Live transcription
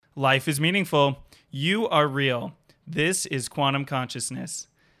Life is meaningful. You are real. This is Quantum Consciousness.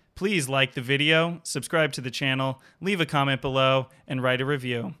 Please like the video, subscribe to the channel, leave a comment below, and write a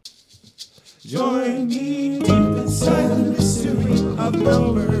review. Join me deep inside the mystery of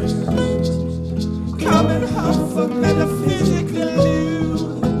numbers. Come and huff a metaphysical new.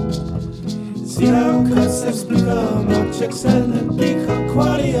 See how concepts become objects and then become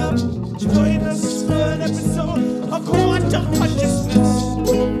qualia. Join us for an episode of Quantum Consciousness.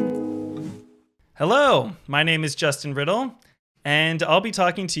 Hello, my name is Justin Riddle, and I'll be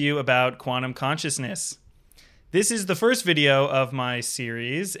talking to you about quantum consciousness. This is the first video of my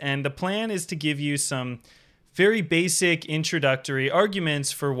series, and the plan is to give you some very basic introductory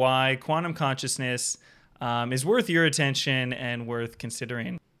arguments for why quantum consciousness is worth your attention and worth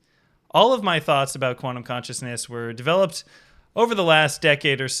considering. All of my thoughts about quantum consciousness were developed over the last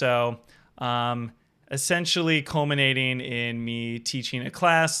decade or so, essentially culminating in me teaching a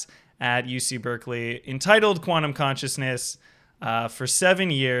class at UC Berkeley entitled Quantum Consciousness for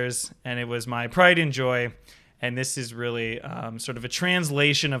 7 years, and it was my pride and joy. And this is really sort of a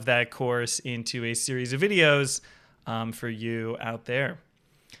translation of that course into a series of videos for you out there.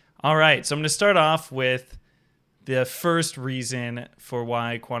 All right, so I'm going to start off with the first reason for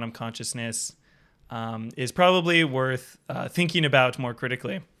why quantum consciousness is probably worth thinking about more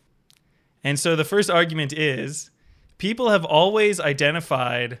critically. And so the first argument is people have always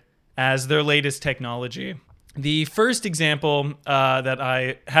identified as their latest technology. The first example that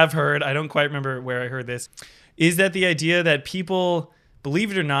I have heard, I don't quite remember where I heard this, is that the idea that people,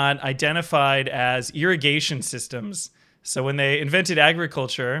 believe it or not, identified as irrigation systems. So when they invented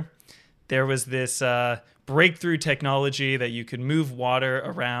agriculture, there was this breakthrough technology that you could move water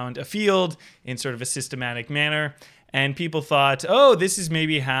around a field in sort of a systematic manner. And people thought, oh, this is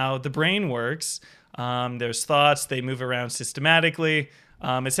maybe how the brain works. There's thoughts, they move around systematically.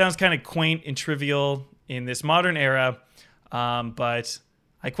 It sounds kind of quaint and trivial in this modern era, but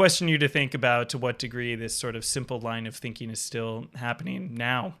I question you to think about to what degree this sort of simple line of thinking is still happening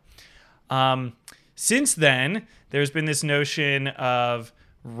now. Since then, there's been this notion of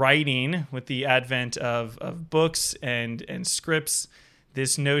writing with the advent of books and scripts,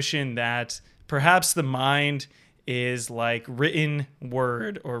 this notion that perhaps the mind is like written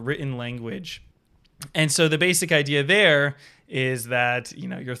word or written language. And so the basic idea there is that,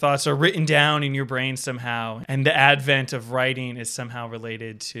 your thoughts are written down in your brain somehow, and the advent of writing is somehow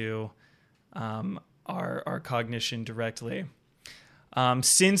related to our cognition directly.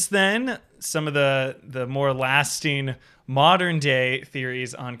 Since then, some of the more lasting modern day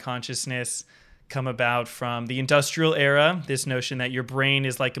theories on consciousness come about from the industrial era, this notion that your brain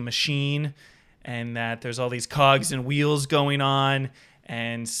is like a machine and that there's all these cogs and wheels going on,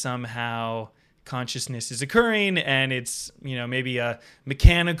 and somehow consciousness is occurring, and it's maybe a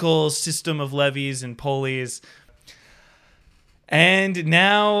mechanical system of levies and pulleys. And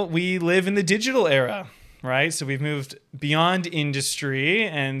now we live in the digital era, right? So we've moved beyond industry,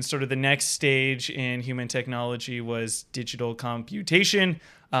 and sort of the next stage in human technology was digital computation,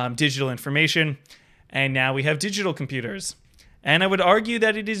 digital information, and now we have digital computers. And I would argue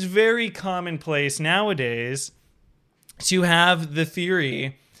that it is very commonplace nowadays to have the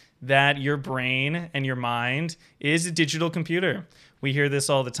theory that your brain and your mind is a digital computer. We hear this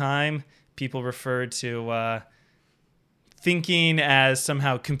all the time. People refer to thinking as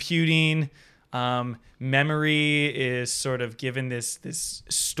somehow computing. Memory is sort of given this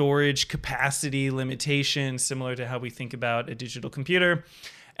storage capacity limitation, similar to how we think about a digital computer.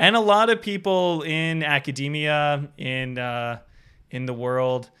 And a lot of people in academia, in the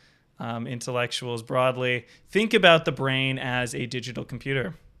world, intellectuals broadly, think about the brain as a digital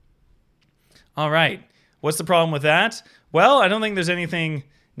computer. All right, what's the problem with that? Well, I don't think there's anything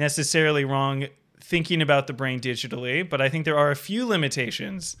necessarily wrong thinking about the brain digitally, but I think there are a few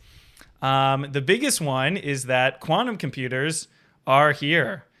limitations. The biggest one is that quantum computers are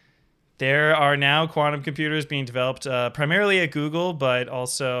here. There are now quantum computers being developed primarily at Google, but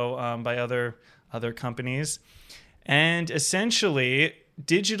also by other companies. And essentially,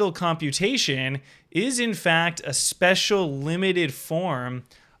 digital computation is in fact a special limited form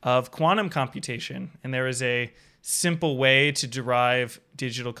of quantum computation. And there is a simple way to derive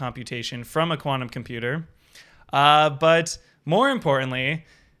digital computation from a quantum computer. But more importantly,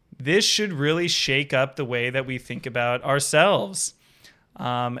 this should really shake up the way that we think about ourselves.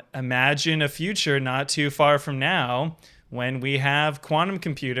 Imagine a future not too far from now when we have quantum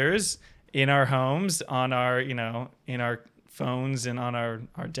computers in our homes, on our, in our phones and on our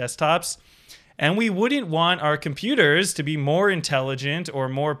desktops. And we wouldn't want our computers to be more intelligent or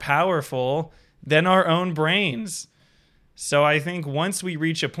more powerful than our own brains. So I think once we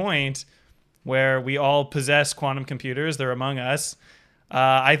reach a point where we all possess quantum computers, they're among us,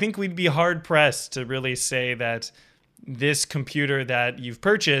 I think we'd be hard pressed to really say that this computer that you've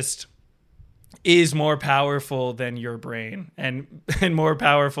purchased is more powerful than your brain and more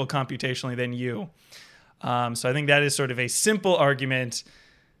powerful computationally than you. So I think that is sort of a simple argument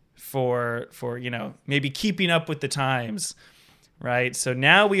for maybe keeping up with the times, right? So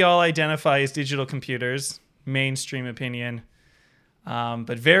now we all identify as digital computers, mainstream opinion,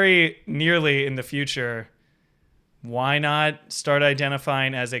 but very nearly in the future, why not start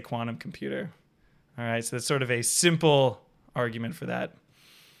identifying as a quantum computer? All right, so that's sort of a simple argument for that.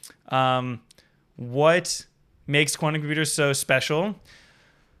 What makes quantum computers so special?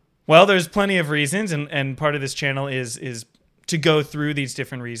 Well, there's plenty of reasons, and part of this channel is to go through these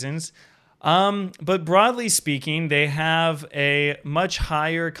different reasons. But broadly speaking, they have a much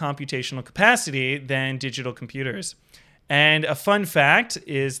higher computational capacity than digital computers. And a fun fact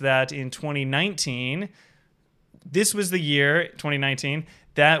is that in 2019, this was the year, 2019,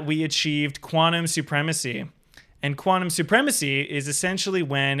 that we achieved quantum supremacy. And quantum supremacy is essentially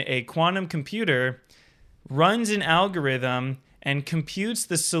when a quantum computer runs an algorithm and computes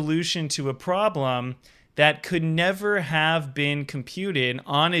the solution to a problem that could never have been computed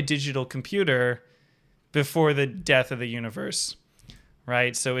on a digital computer before the death of the universe,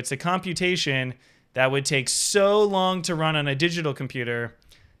 right? So it's a computation that would take so long to run on a digital computer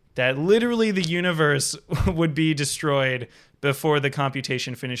that literally the universe would be destroyed before the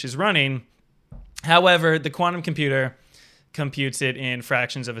computation finishes running. However, the quantum computer computes it in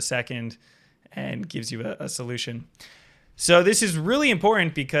fractions of a second and gives you a solution. So this is really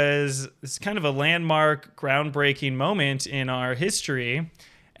important because it's kind of a landmark, groundbreaking moment in our history,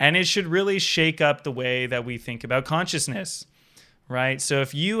 and it should really shake up the way that we think about consciousness, right? So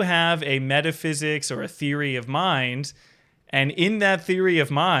if you have a metaphysics or a theory of mind, and in that theory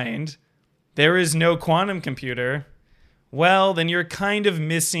of mind, there is no quantum computer, well, then you're kind of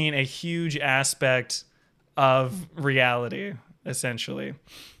missing a huge aspect of reality, essentially.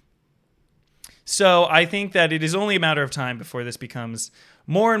 So I think that it is only a matter of time before this becomes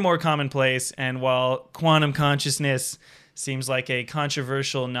more and more commonplace. And while quantum consciousness seems like a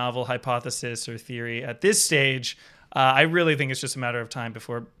controversial novel hypothesis or theory at this stage, I really think it's just a matter of time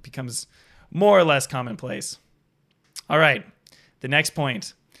before it becomes more or less commonplace. All right, the next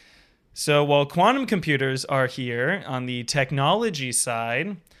point. So while quantum computers are here on the technology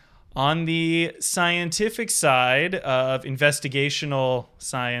side, on the scientific side of investigational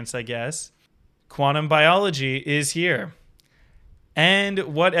science, I guess, quantum biology is here. And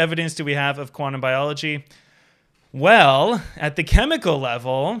what evidence do we have of quantum biology? Well, at the chemical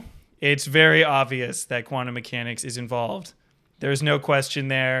level, it's very obvious that quantum mechanics is involved. There's no question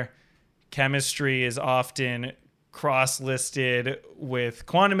there. Chemistry is often cross-listed with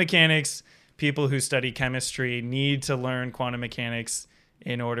quantum mechanics. People who study chemistry need to learn quantum mechanics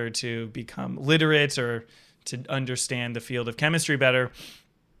in order to become literate or to understand the field of chemistry better.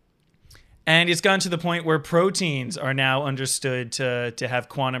 And it's gotten to the point where proteins are now understood to have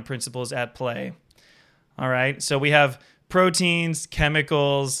quantum principles at play. All right, so we have proteins,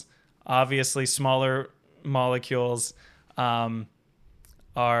 chemicals, obviously smaller molecules are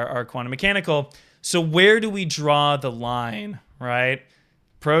quantum mechanical. So where do we draw the line, right?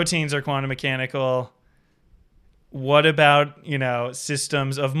 Proteins are quantum mechanical. What about,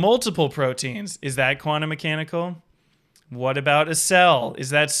 systems of multiple proteins? Is that quantum mechanical? What about a cell?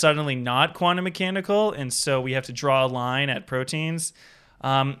 Is that suddenly not quantum mechanical? And so we have to draw a line at proteins.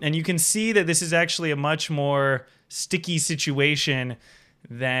 And you can see that this is actually a much more sticky situation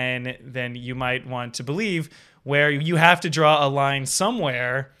than you might want to believe, where you have to draw a line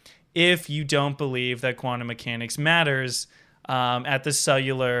somewhere if you don't believe that quantum mechanics matters at the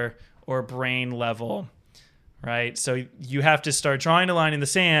cellular or brain level, right? So you have to start drawing a line in the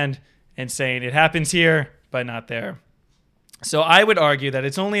sand and saying it happens here, but not there. So I would argue that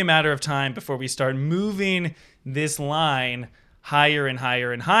it's only a matter of time before we start moving this line higher and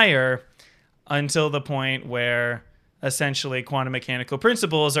higher and higher until the point where essentially quantum mechanical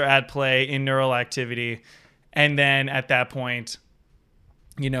principles are at play in neural activity. And then at that point,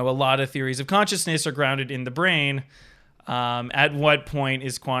 a lot of theories of consciousness are grounded in the brain. At what point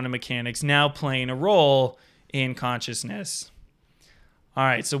is quantum mechanics now playing a role in consciousness? All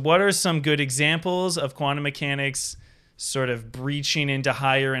right, so what are some good examples of quantum mechanics sort of breaching into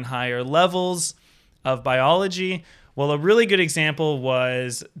higher and higher levels of biology? Well, a really good example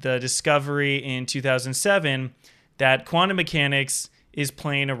was the discovery in 2007 that quantum mechanics is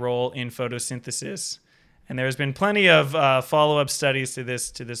playing a role in photosynthesis. And there's been plenty of follow-up studies to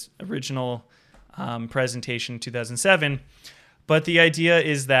this original presentation in 2007. But the idea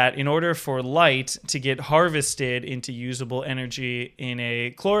is that in order for light to get harvested into usable energy in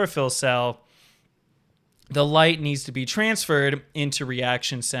a chlorophyll cell, the light needs to be transferred into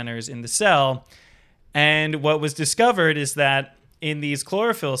reaction centers in the cell. And what was discovered is that in these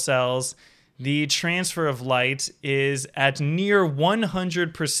chlorophyll cells, the transfer of light is at near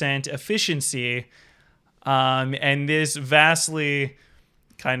 100% efficiency. And this vastly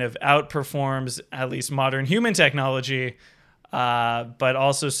kind of outperforms at least modern human technology, but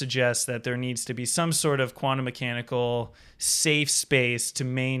also suggests that there needs to be some sort of quantum mechanical safe space to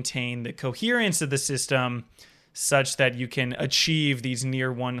maintain the coherence of the system such that you can achieve these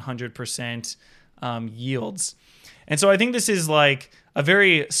near 100% yields. And so I think this is like a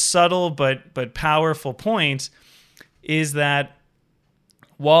very subtle but powerful point, is that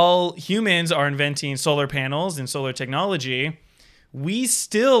while humans are inventing solar panels and solar technology, we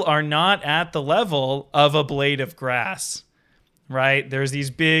still are not at the level of a blade of grass, right? There's these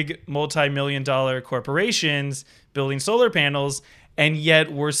big multi-million-dollar corporations building solar panels, and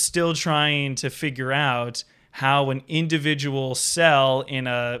yet we're still trying to figure out how an individual cell in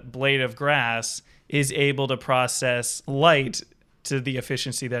a blade of grass is able to process light to the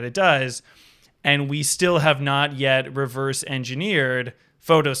efficiency that it does. And we still have not yet reverse engineered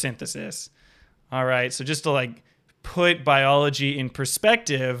photosynthesis. All right, so just to like put biology in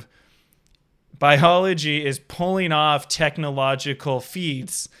perspective, biology is pulling off technological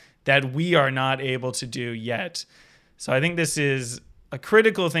feats that we are not able to do yet. So I think this is a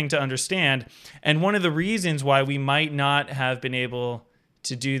critical thing to understand. And one of the reasons why we might not have been able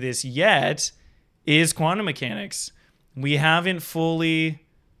to do this yet is quantum mechanics. We haven't fully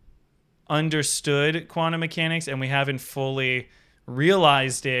understood quantum mechanics, and we haven't fully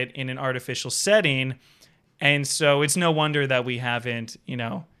realized it in an artificial setting. And so it's no wonder that we haven't,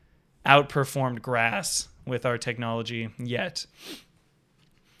 outperformed grass with our technology yet.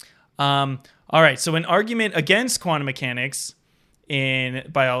 All right, so an argument against quantum mechanics in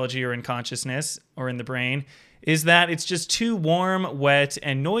biology or in consciousness or in the brain is that it's just too warm, wet,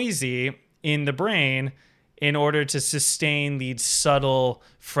 and noisy in the brain in order to sustain these subtle,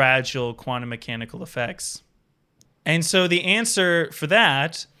 fragile quantum mechanical effects. And so the answer for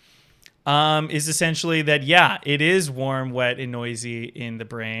that is essentially that, yeah, it is warm, wet, and noisy in the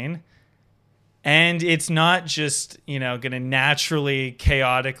brain. And it's not just, going to naturally,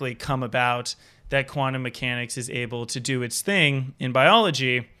 chaotically come about that quantum mechanics is able to do its thing in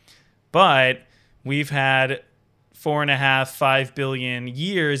biology, but we've had 4.5 billion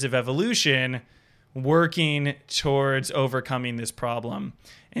years of evolution working towards overcoming this problem.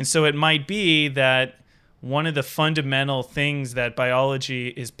 And so it might be that one of the fundamental things that biology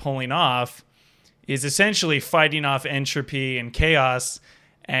is pulling off is essentially fighting off entropy and chaos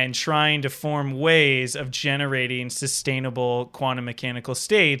and trying to form ways of generating sustainable quantum mechanical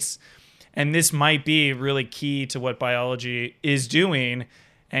states. And this might be really key to what biology is doing.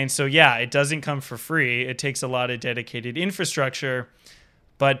 And so, yeah, it doesn't come for free. It takes a lot of dedicated infrastructure.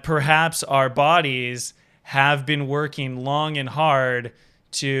 But perhaps our bodies have been working long and hard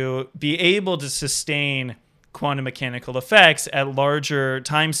to be able to sustain quantum mechanical effects at larger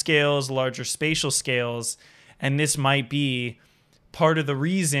time scales, larger spatial scales. And this might be part of the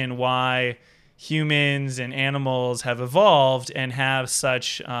reason why humans and animals have evolved and have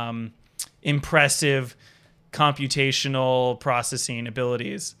such impressive computational processing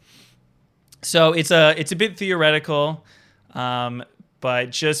abilities. So it's a bit theoretical, but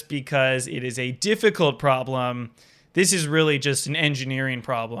just because it is a difficult problem, this is really just an engineering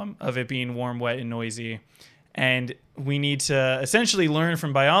problem of it being warm, wet, and noisy. And we need to essentially learn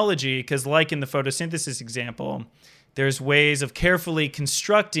from biology, because like in the photosynthesis example, there's ways of carefully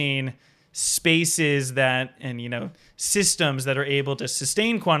constructing spaces that, and systems that are able to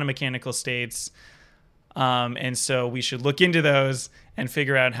sustain quantum mechanical states. And so we should look into those and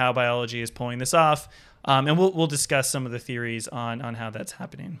figure out how biology is pulling this off. And we'll discuss some of the theories on how that's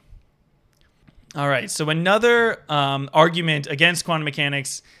happening. All right, so another argument against quantum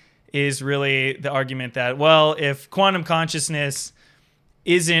mechanics is really the argument that, well, if quantum consciousness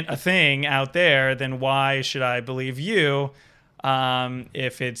isn't a thing out there, then why should I believe you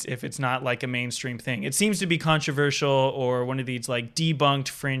if it's not like a mainstream thing? It seems to be controversial or one of these like debunked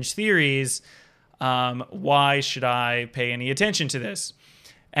fringe theories. Why should I pay any attention to this?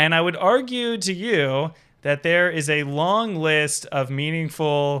 And I would argue to you that there is a long list of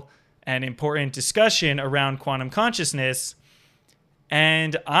meaningful and important discussion around quantum consciousness,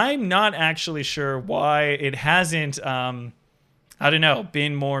 and I'm not actually sure why it hasn't,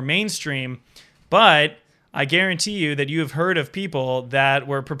 been more mainstream. But I guarantee you that you have heard of people that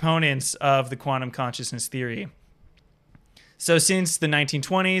were proponents of the quantum consciousness theory. So since the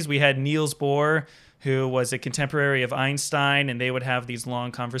 1920s, we had Niels Bohr, who was a contemporary of Einstein, and they would have these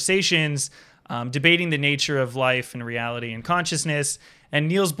long conversations debating the nature of life and reality and consciousness. And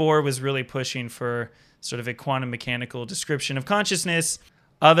Niels Bohr was really pushing for sort of a quantum mechanical description of consciousness.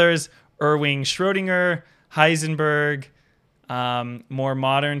 Others, Erwin Schrödinger, Heisenberg, more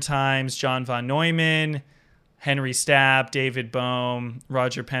modern times, John von Neumann, Henry Stapp, David Bohm,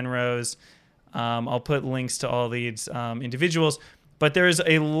 Roger Penrose. I'll put links to all these individuals. But there's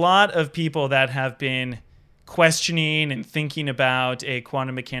a lot of people that have been questioning and thinking about a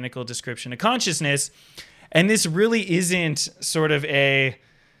quantum mechanical description of consciousness. And this really isn't sort of a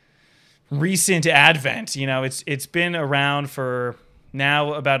recent advent. You know, it's been around for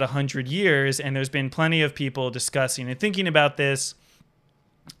now about 100 years, and there's been plenty of people discussing and thinking about this.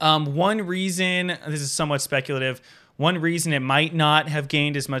 One reason, this is somewhat speculative, one reason it might not have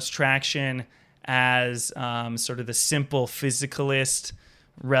gained as much traction as sort of the simple physicalist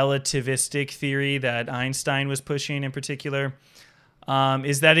relativistic theory that Einstein was pushing in particular,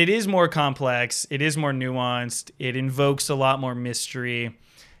 is that it is more complex, it is more nuanced, it invokes a lot more mystery.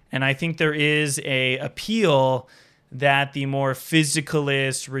 And I think there is a appeal that the more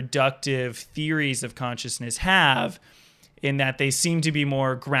physicalist, reductive theories of consciousness have, in that they seem to be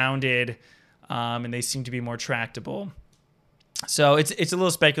more grounded and they seem to be more tractable. So it's a little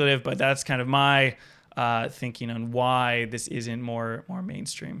speculative, but that's kind of my thinking on why this isn't more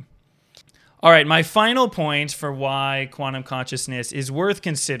mainstream. All right, my final point for why quantum consciousness is worth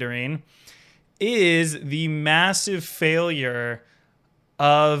considering is the massive failure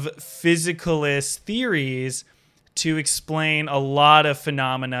of physicalist theories to explain a lot of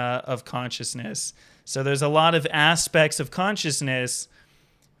phenomena of consciousness. So there's a lot of aspects of consciousness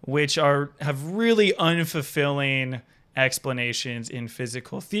which have really unfulfilling explanations in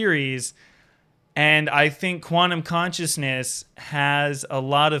physical theories. And I think quantum consciousness has a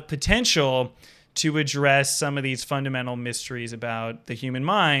lot of potential to address some of these fundamental mysteries about the human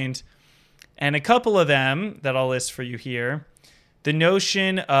mind. And a couple of them that I'll list for you here. The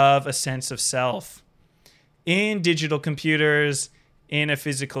notion of a sense of self. In digital computers, in a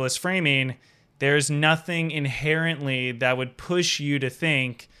physicalist framing, there's nothing inherently that would push you to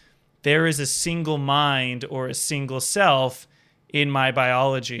think there is a single mind or a single self in my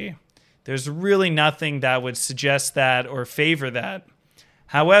biology. There's really nothing that would suggest that or favor that.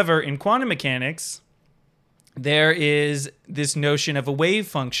 However, in quantum mechanics, there is this notion of a wave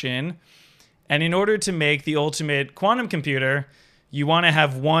function. And in order to make the ultimate quantum computer, you want to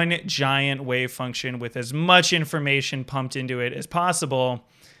have one giant wave function with as much information pumped into it as possible.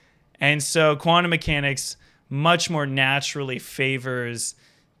 And so quantum mechanics much more naturally favors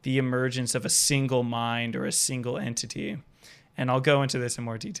the emergence of a single mind or a single entity. And I'll go into this in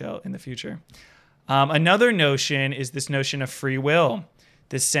more detail in the future. Another notion is this notion of free will,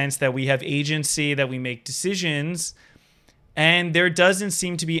 this sense that we have agency, that we make decisions, and there doesn't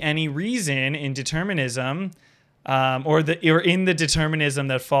seem to be any reason in determinism or in the determinism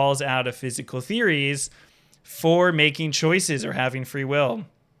that falls out of physical theories for making choices or having free will.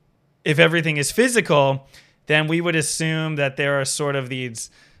 If everything is physical, then we would assume that there are sort of these,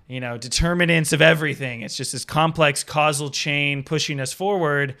 determinants of everything. It's just this complex causal chain pushing us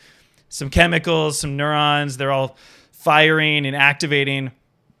forward. Some chemicals, some neurons, they're all firing and activating.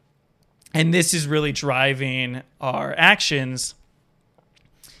 And this is really driving our actions.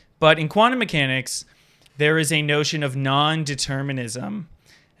 But in quantum mechanics, there is a notion of non-determinism.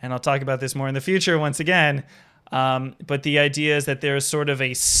 And I'll talk about this more in the future once again. But the idea is that there is sort of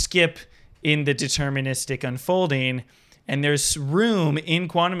a skip in the deterministic unfolding. And there's room in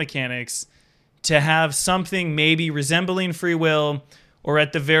quantum mechanics to have something maybe resembling free will, or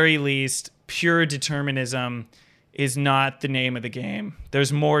at the very least, pure determinism is not the name of the game.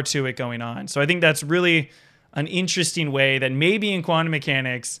 There's more to it going on. So I think that's really an interesting way that maybe in quantum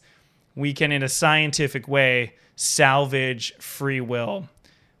mechanics, we can, in a scientific way, salvage free will,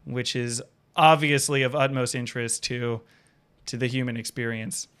 which is obviously of utmost interest to the human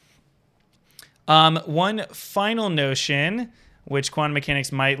experience. One final notion, which quantum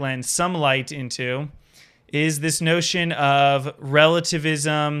mechanics might lend some light into, is this notion of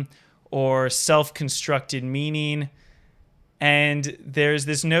relativism or self-constructed meaning. And there's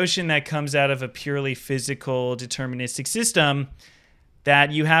this notion that comes out of a purely physical deterministic system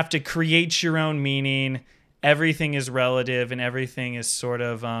that you have to create your own meaning. Everything is relative and everything is sort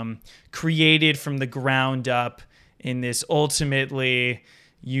of created from the ground up in this ultimately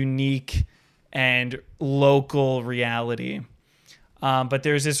unique and local reality. But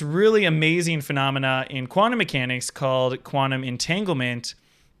there's this really amazing phenomena in quantum mechanics called quantum entanglement.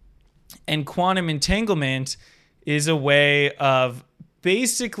 And quantum entanglement is a way of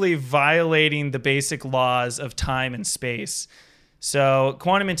basically violating the basic laws of time and space. So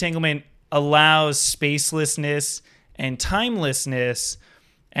quantum entanglement allows spacelessness and timelessness,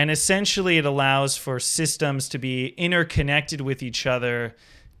 and essentially it allows for systems to be interconnected with each other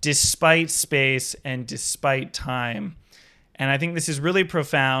despite space and despite time. And I think this is really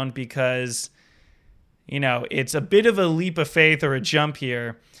profound because, it's a bit of a leap of faith or a jump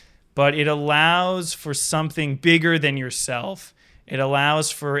here, but it allows for something bigger than yourself. It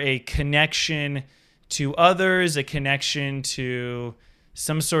allows for a connection to others, a connection to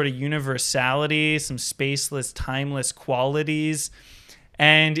some sort of universality, some spaceless, timeless qualities.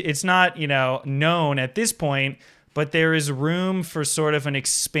 And it's not, known at this point, but there is room for sort of an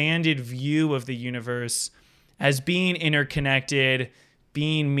expanded view of the universe as being interconnected,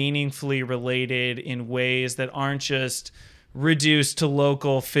 being meaningfully related in ways that aren't just reduced to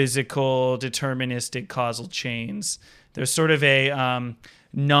local, physical, deterministic causal chains. There's sort of a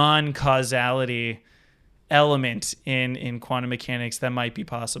non-causality element in quantum mechanics that might be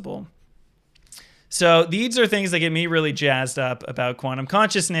possible. So these are things that get me really jazzed up about quantum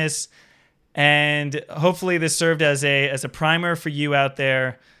consciousness, and hopefully this served as a primer for you out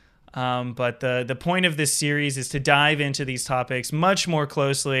there. But the point of this series is to dive into these topics much more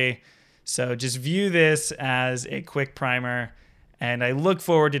closely. So just view this as a quick primer, and I look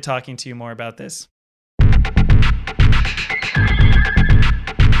forward to talking to you more about this.